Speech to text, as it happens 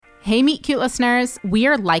Hey, Meet Cute listeners, we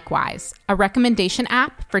are Likewise, a recommendation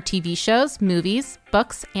app for TV shows, movies,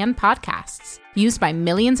 books, and podcasts, used by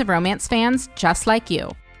millions of romance fans just like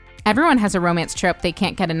you. Everyone has a romance trope they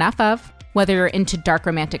can't get enough of. Whether you're into dark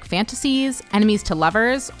romantic fantasies, enemies to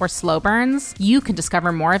lovers, or slow burns, you can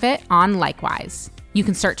discover more of it on Likewise. You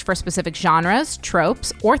can search for specific genres,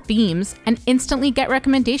 tropes, or themes, and instantly get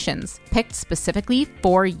recommendations picked specifically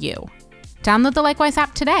for you. Download the Likewise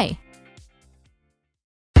app today.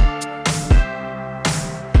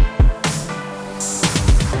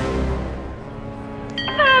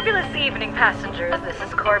 Fabulous evening, passengers. This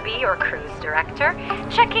is Corby, your cruise director,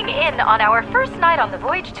 checking in on our first night on the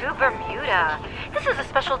voyage to Bermuda. This is a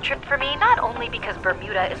special trip for me, not only because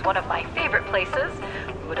Bermuda is one of my favorite places,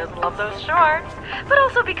 who doesn't love those shores, but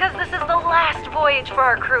also because this is the last voyage for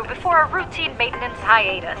our crew before a routine maintenance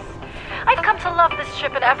hiatus. I've come to love this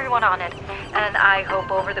ship and everyone on it, and I hope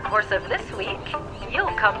over the course of this week,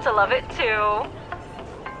 you'll come to love it too.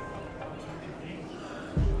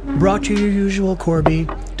 Brought you your usual Corby.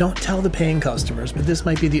 Don't tell the paying customers, but this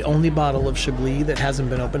might be the only bottle of Chablis that hasn't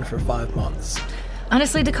been open for 5 months.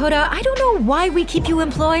 Honestly, Dakota, I don't know why we keep you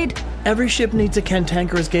employed. Every ship needs a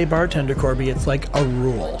cantankerous gay bartender, Corby. It's like a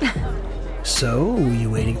rule. So, you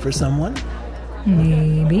waiting for someone?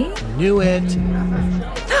 Maybe. Knew it.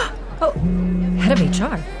 Oh, head of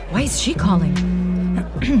HR. Why is she calling?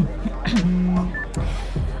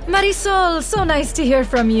 Marisol, so nice to hear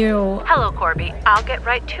from you. Hello, Corby. I'll get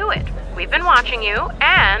right to it. We've been watching you,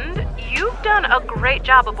 and you've done a great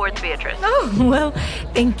job aboard the Beatrice. Oh, well,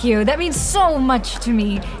 thank you. That means so much to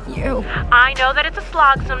me. I know that it's a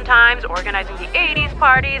slog sometimes, organizing the 80s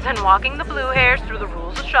parties and walking the blue hairs through the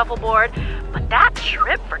rules of shuffleboard, but that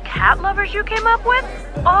trip for cat lovers you came up with,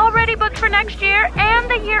 already booked for next year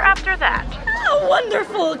and the year after that. Oh,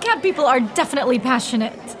 wonderful. Cat people are definitely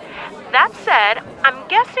passionate. That said, I'm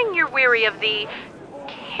guessing you're weary of the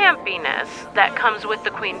campiness that comes with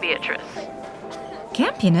the Queen Beatrice.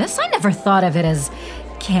 Campiness? I never thought of it as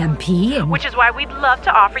campy. Which is why we'd love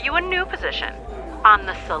to offer you a new position on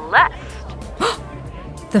the Celeste.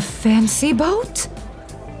 The fancy boat?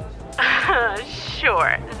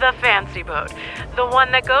 Sure, the fancy boat. The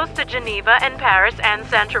one that goes to Geneva and Paris and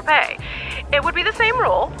Saint-Tropez. It would be the same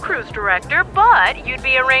role, cruise director, but you'd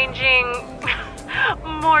be arranging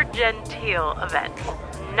more genteel events,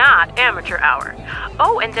 not amateur hour.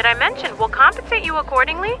 Oh, and did I mention we'll compensate you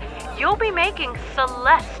accordingly? You'll be making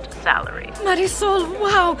Celeste salary. Marisol,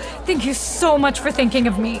 wow. Thank you so much for thinking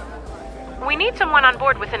of me. We need someone on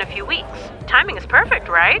board within a few weeks. Timing is perfect,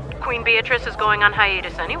 right? Queen Beatrice is going on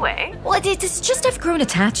hiatus anyway. Well, it's just I've grown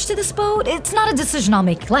attached to this boat. It's not a decision I'll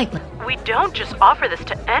make lightly. We don't just offer this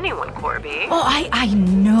to anyone, Corby. Oh, I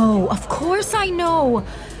know. Of course I know.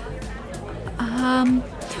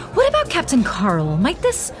 What about Captain Carl? Might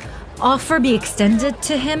this offer be extended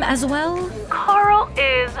to him as well? Carl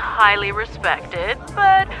is highly respected,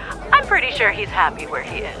 but I'm pretty sure he's happy where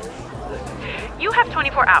he is. You have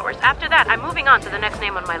 24 hours. After that, I'm moving on to the next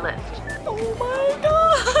name on my list.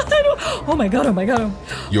 Oh my god! Oh my god.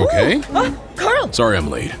 You okay? Carl! Sorry I'm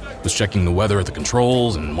late. Was checking the weather at the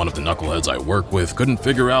controls, and one of the knuckleheads I work with couldn't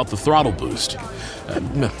figure out the throttle boost.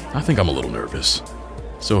 I think I'm a little nervous.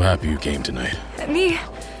 So happy you came tonight. Me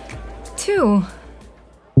too.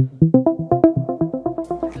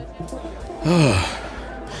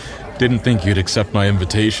 Didn't think you'd accept my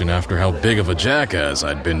invitation after how big of a jackass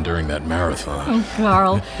I'd been during that marathon. Oh,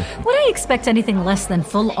 Carl, would I expect anything less than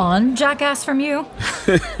full-on jackass from you?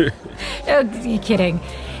 You're kidding.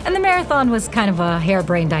 And the marathon was kind of a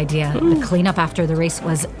harebrained idea. The cleanup after the race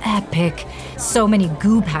was epic. So many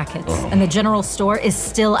goo packets. And the general store is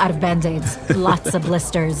still out of Band-Aids. Lots of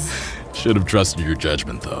blisters. Should have trusted your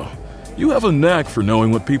judgment, though. You have a knack for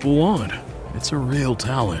knowing what people want. It's a real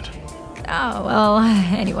talent. Oh, well,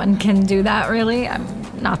 anyone can do that, really. I'm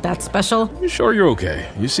not that special. You sure you're okay?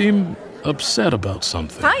 You seem upset about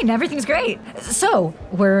something. Fine, everything's great. So,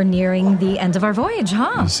 we're nearing the end of our voyage,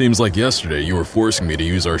 huh? It seems like yesterday you were forcing me to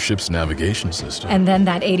use our ship's navigation system. And then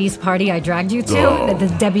that 80s party I dragged you to?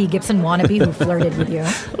 The Debbie Gibson wannabe who flirted with you.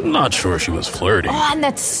 I'm not sure she was flirting. Oh, and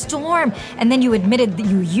that storm. And then you admitted that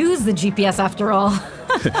you used the GPS after all.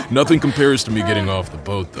 Nothing compares to me getting off the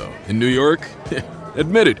boat, though. In New York,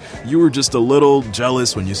 admit it, you were just a little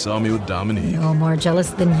jealous when you saw me with Dominique. No more jealous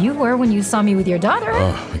than you were when you saw me with your daughter.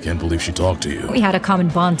 Oh, I can't believe she talked to you. We had a common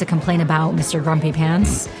bond to complain about, Mr. Grumpy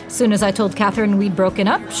Pants. Soon as I told Catherine we'd broken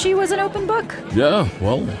up, she was an open book. Yeah,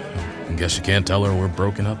 well, I guess you can't tell her we're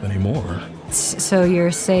broken up anymore. So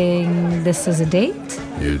you're saying this is a date?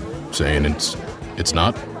 You're saying it's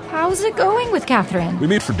not? How's it going with Catherine? We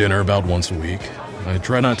meet for dinner about once a week. I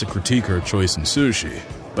try not to critique her choice in sushi.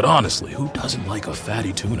 But honestly, who doesn't like a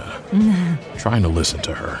fatty tuna? Trying to listen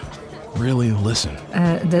to her. Really listen.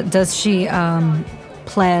 Does she,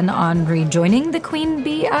 plan on rejoining the Queen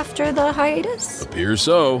Bee after the hiatus? Appears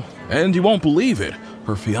so. And you won't believe it.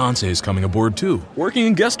 Her fiancé is coming aboard too, working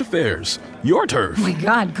in guest affairs. Your turf. Oh my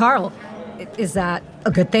God, Carl. Is that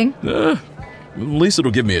a good thing? At least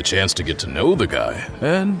it'll give me a chance to get to know the guy.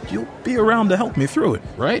 And you'll be around to help me through it,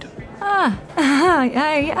 right? I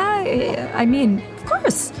mean, of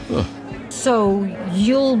course. So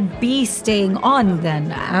you'll be staying on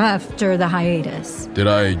then after the hiatus? Did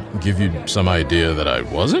I give you some idea that I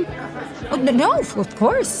wasn't? Oh, no, of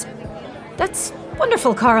course. That's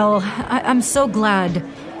wonderful, Carl. I'm so glad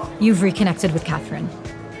you've reconnected with Catherine.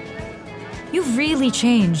 You've really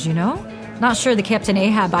changed, you know? Not sure the Captain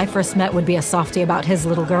Ahab I first met would be a softie about his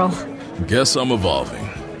little girl. Guess I'm evolving.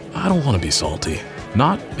 I don't want to be salty.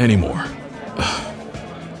 Not anymore.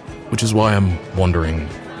 Which is why I'm wondering,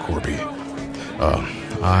 Corby.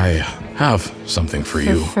 I have something for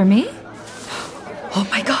you. For me? Oh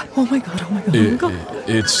my god.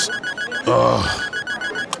 It's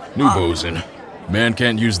new bosun. Man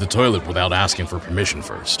can't use the toilet without asking for permission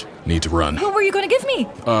first. Need to run. What were you going to give me?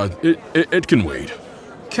 It can wait.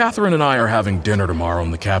 Catherine and I are having dinner tomorrow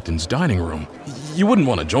in the captain's dining room. You wouldn't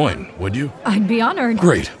want to join, would you? I'd be honored.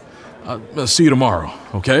 Great. See you tomorrow,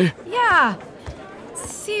 okay? Yeah.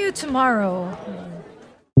 See you tomorrow.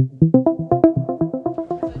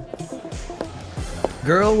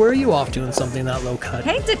 Girl, where are you off doing something that low cut?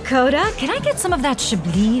 Hey, Dakota, can I get some of that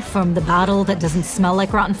Chablis from the bottle that doesn't smell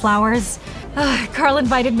like rotten flowers? Carl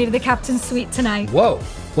invited me to the captain's suite tonight. Whoa,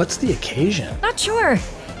 what's the occasion? Not sure.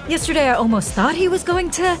 Yesterday I almost thought he was going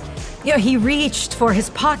to... he reached for his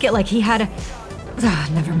pocket like he had a...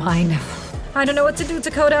 never mind. I don't know what to do,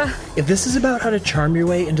 Dakota. If this is about how to charm your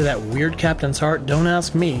way into that weird captain's heart, don't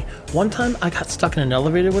ask me. One time I got stuck in an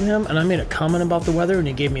elevator with him and I made a comment about the weather and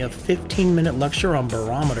he gave me a 15-minute lecture on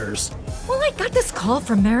barometers. Well, I got this call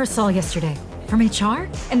from Marisol yesterday, from HR,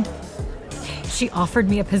 and she offered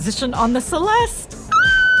me a position on the Celeste.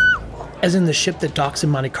 As in the ship that docks in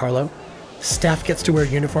Monte Carlo. Staff gets to wear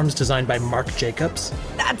uniforms designed by Marc Jacobs.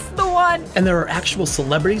 That's the one. And there are actual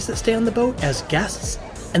celebrities that stay on the boat as guests.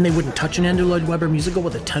 And they wouldn't touch an Andrew Lloyd Webber musical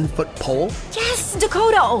with a 10-foot pole? Yes,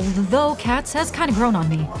 Dakota, although Katz has kind of grown on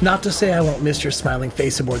me. Not to say I won't miss your smiling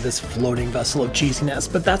face aboard this floating vessel of cheesiness,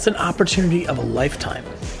 but that's an opportunity of a lifetime.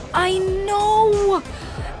 I know,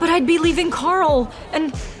 but I'd be leaving Carl,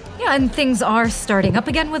 and things are starting up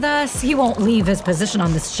again with us. He won't leave his position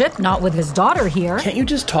on this ship, not with his daughter here. Can't you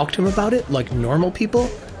just talk to him about it like normal people?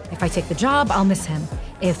 If I take the job, I'll miss him.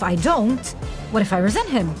 If I don't, what if I resent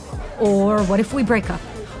him? Or what if we break up?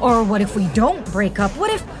 Or what if we don't break up? What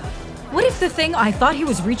if the thing I thought he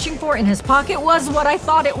was reaching for in his pocket was what I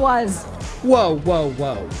thought it was?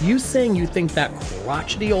 Whoa. You saying you think that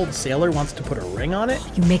crotchety old sailor wants to put a ring on it?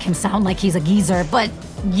 You make him sound like he's a geezer, but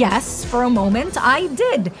yes, for a moment, I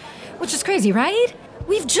did. Which is crazy, right?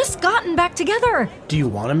 We've just gotten back together. Do you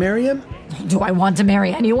want to marry him? Do I want to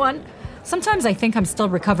marry anyone? Sometimes I think I'm still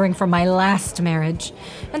recovering from my last marriage.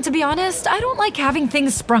 And to be honest, I don't like having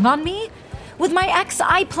things sprung on me. With my ex,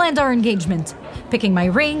 I planned our engagement. Picking my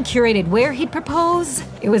ring, curated where he'd propose.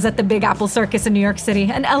 It was at the Big Apple Circus in New York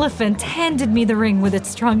City. An elephant handed me the ring with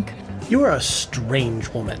its trunk. You are a strange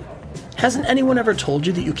woman. Hasn't anyone ever told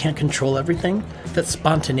you that you can't control everything? That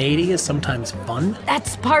spontaneity is sometimes fun?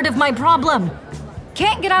 That's part of my problem.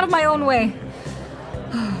 Can't get out of my own way.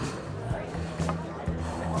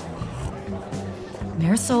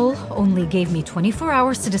 Marisol only gave me 24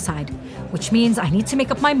 hours to decide, which means I need to make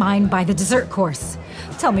up my mind by the dessert course.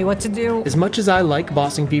 Tell me what to do. As much as I like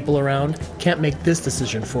bossing people around, can't make this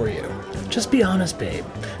decision for you. Just be honest, babe.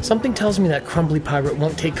 Something tells me that crumbly pirate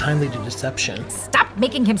won't take kindly to deception. Stop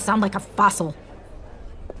making him sound like a fossil.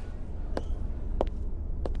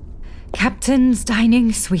 Captain's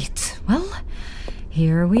dining suite. Well,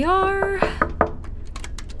 here we are.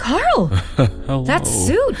 Carl! Hello. That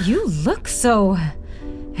suit, you look so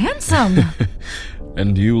handsome.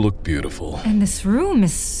 And you look beautiful. And this room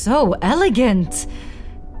is so elegant.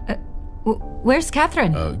 Where's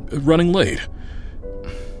Catherine? Running late.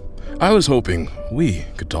 I was hoping we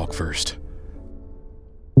could talk first.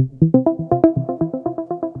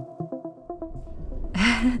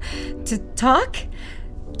 To talk?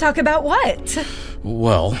 Talk about what?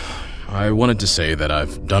 Well, I wanted to say that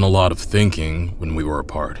I've done a lot of thinking when we were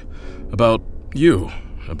apart. About you.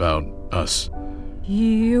 About us.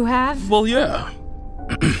 You have? Well, yeah.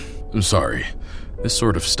 I'm sorry. This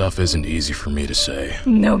sort of stuff isn't easy for me to say.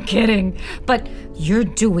 No kidding. But you're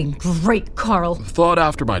doing great, Carl. Thought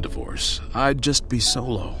after my divorce, I'd just be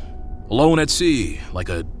solo. alone at sea, like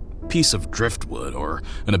a piece of driftwood or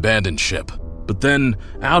an abandoned ship. But then,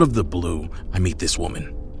 out of the blue, I meet this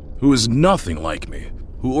woman, who is nothing like me,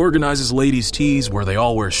 who organizes ladies' teas where they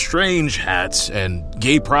all wear strange hats and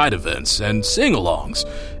gay pride events and sing-alongs,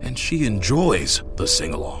 and she enjoys the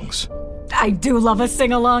sing-alongs. I do love a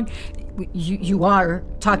sing-along. You are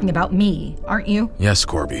talking about me, aren't you? Yes,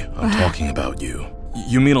 Corby, I'm talking about you.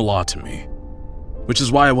 You mean a lot to me, which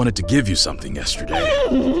is why I wanted to give you something yesterday.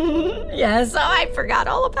 Yes, I forgot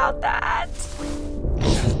all about that.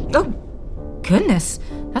 Oh, goodness,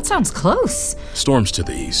 that sounds close. Storm's to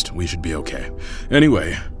the east. We should be okay.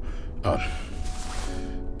 Anyway,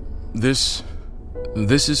 this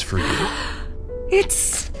is for you.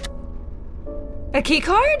 It's a key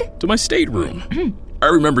card? To my stateroom. I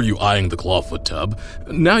remember you eyeing the clawfoot tub.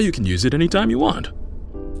 Now you can use it anytime you want.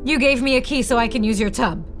 You gave me a key so I can use your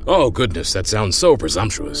tub. Oh, goodness, that sounds so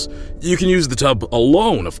presumptuous. You can use the tub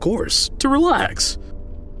alone, of course, to relax.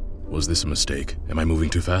 Was this a mistake? Am I moving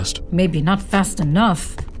too fast? Maybe not fast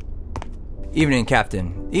enough. Evening,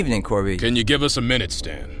 Captain. Evening, Corby. Can you give us a minute,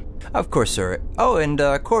 Stan? Of course, sir. Oh, and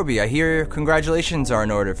Corby, I hear congratulations are in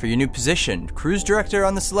order for your new position. Cruise Director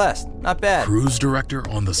on the Celeste. Not bad. Cruise Director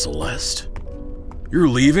on the Celeste? You're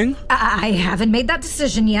leaving? I haven't made that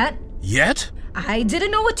decision yet. Yet? I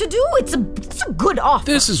didn't know what to do. It's a good offer.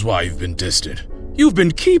 This is why you've been distant. You've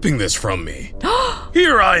been keeping this from me.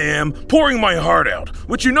 Here I am, pouring my heart out,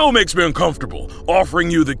 which you know makes me uncomfortable, offering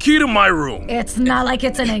you the key to my room. It's not like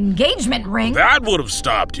it's an engagement ring. That would have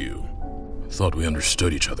stopped you. I thought we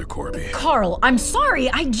understood each other, Corby. Carl, I'm sorry.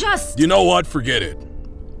 You know what? Forget it.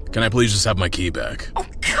 Can I please just have my key back? Oh,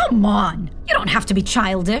 come on. You don't have to be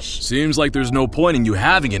childish. Seems like there's no point in you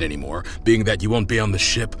having it anymore, being that you won't be on the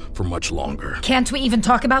ship for much longer. Can't we even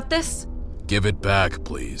talk about this? Give it back,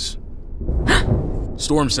 please.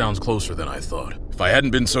 Storm sounds closer than I thought. If I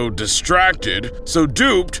hadn't been so distracted, so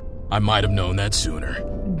duped, I might have known that sooner.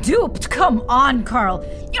 Duped? Come on, Carl.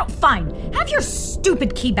 Fine. Have your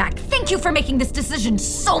stupid key back. Thank you for making this decision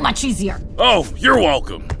so much easier. Oh, you're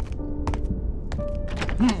welcome.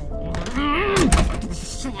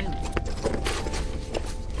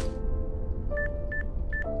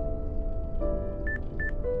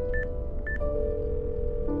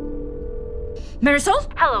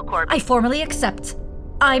 Marisol? Hello, Corby. I formally accept.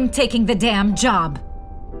 I'm taking the damn job.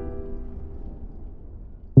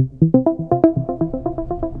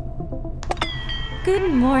 Good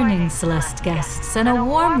morning, Celeste guests, and a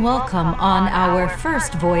warm welcome on our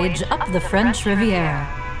first voyage up the French Riviera.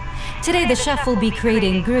 Today the chef will be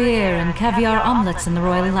creating Gruyere and caviar omelets in the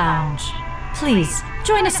Royal Lounge. Please,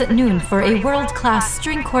 join us at noon for a world-class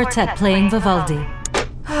string quartet playing Vivaldi.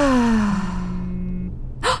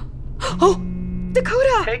 Oh!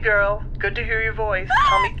 Dakota! Hey girl, good to hear your voice.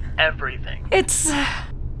 Tell me everything. It's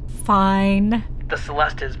fine. The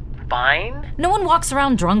Celeste is fine? No one walks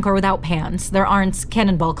around drunk or without pants. There aren't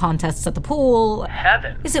cannonball contests at the pool.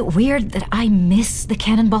 Heaven. Is it weird that I miss the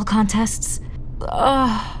cannonball contests?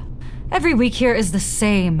 Every week here is the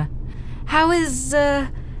same. How is,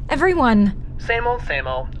 everyone? Same old, same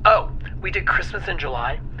old. Oh, we did Christmas in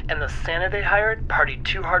July, and the Santa they hired partied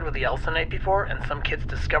too hard with the elves the night before, and some kids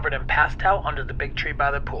discovered him passed out under the big tree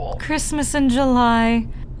by the pool. Christmas in July.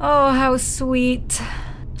 Oh, how sweet.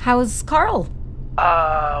 How's Carl?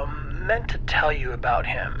 Meant to tell you about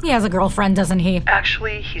him. He has a girlfriend, doesn't he?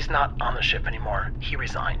 Actually, he's not on the ship anymore. He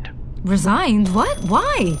resigned. Resigned? What?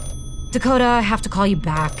 Why? Dakota, I have to call you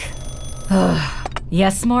back.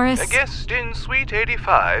 Yes, Morris? A guest in Suite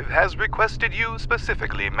 85 has requested you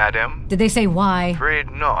specifically, madam. Did they say why? Afraid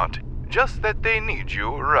not. Just that they need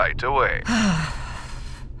you right away.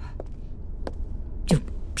 You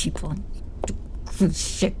people. Cruise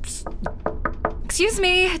ships. Excuse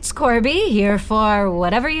me, it's Corby, here for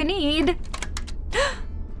whatever you need.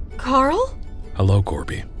 Carl? Hello,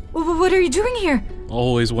 Corby. What are you doing here?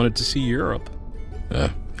 Always wanted to see Europe.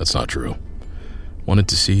 That's not true. Wanted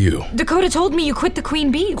to see you. Dakota told me you quit the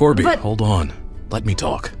Queen Bee. Corby, but... hold on. Let me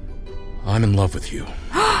talk. I'm in love with you.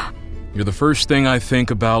 You're the first thing I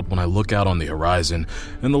think about when I look out on the horizon,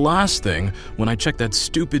 and the last thing when I check that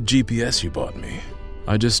stupid GPS you bought me.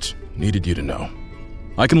 I just needed you to know.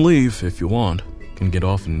 I can leave if you want. Can get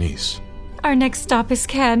off in Nice. Our next stop is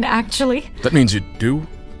Cannes, actually. That means you do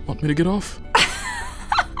want me to get off?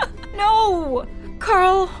 No!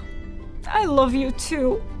 Carl, I love you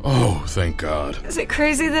too. Oh, thank God. Is it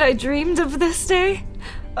crazy that I dreamed of this day?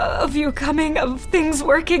 Of you coming, of things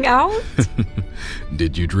working out?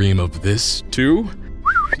 Did you dream of this too?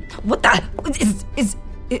 What the?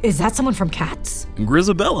 Is that someone from Cats?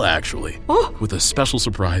 Grisabella, actually. Oh. With a special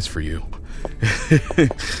surprise for you.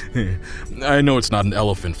 I know it's not an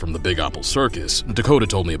elephant from the Big Apple Circus. Dakota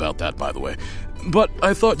told me about that, by the way. But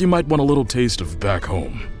I thought you might want a little taste of back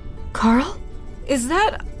home. Carl? Is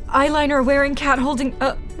that eyeliner-wearing cat holding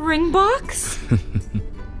a ring box?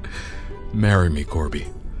 Marry me, Corby.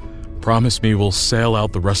 Promise me we'll sail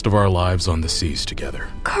out the rest of our lives on the seas together.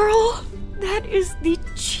 Carl, that is the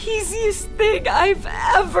cheesiest thing I've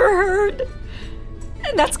ever heard.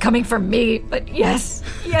 And that's coming from me, but yes,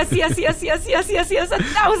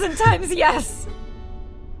 1,000 times yes.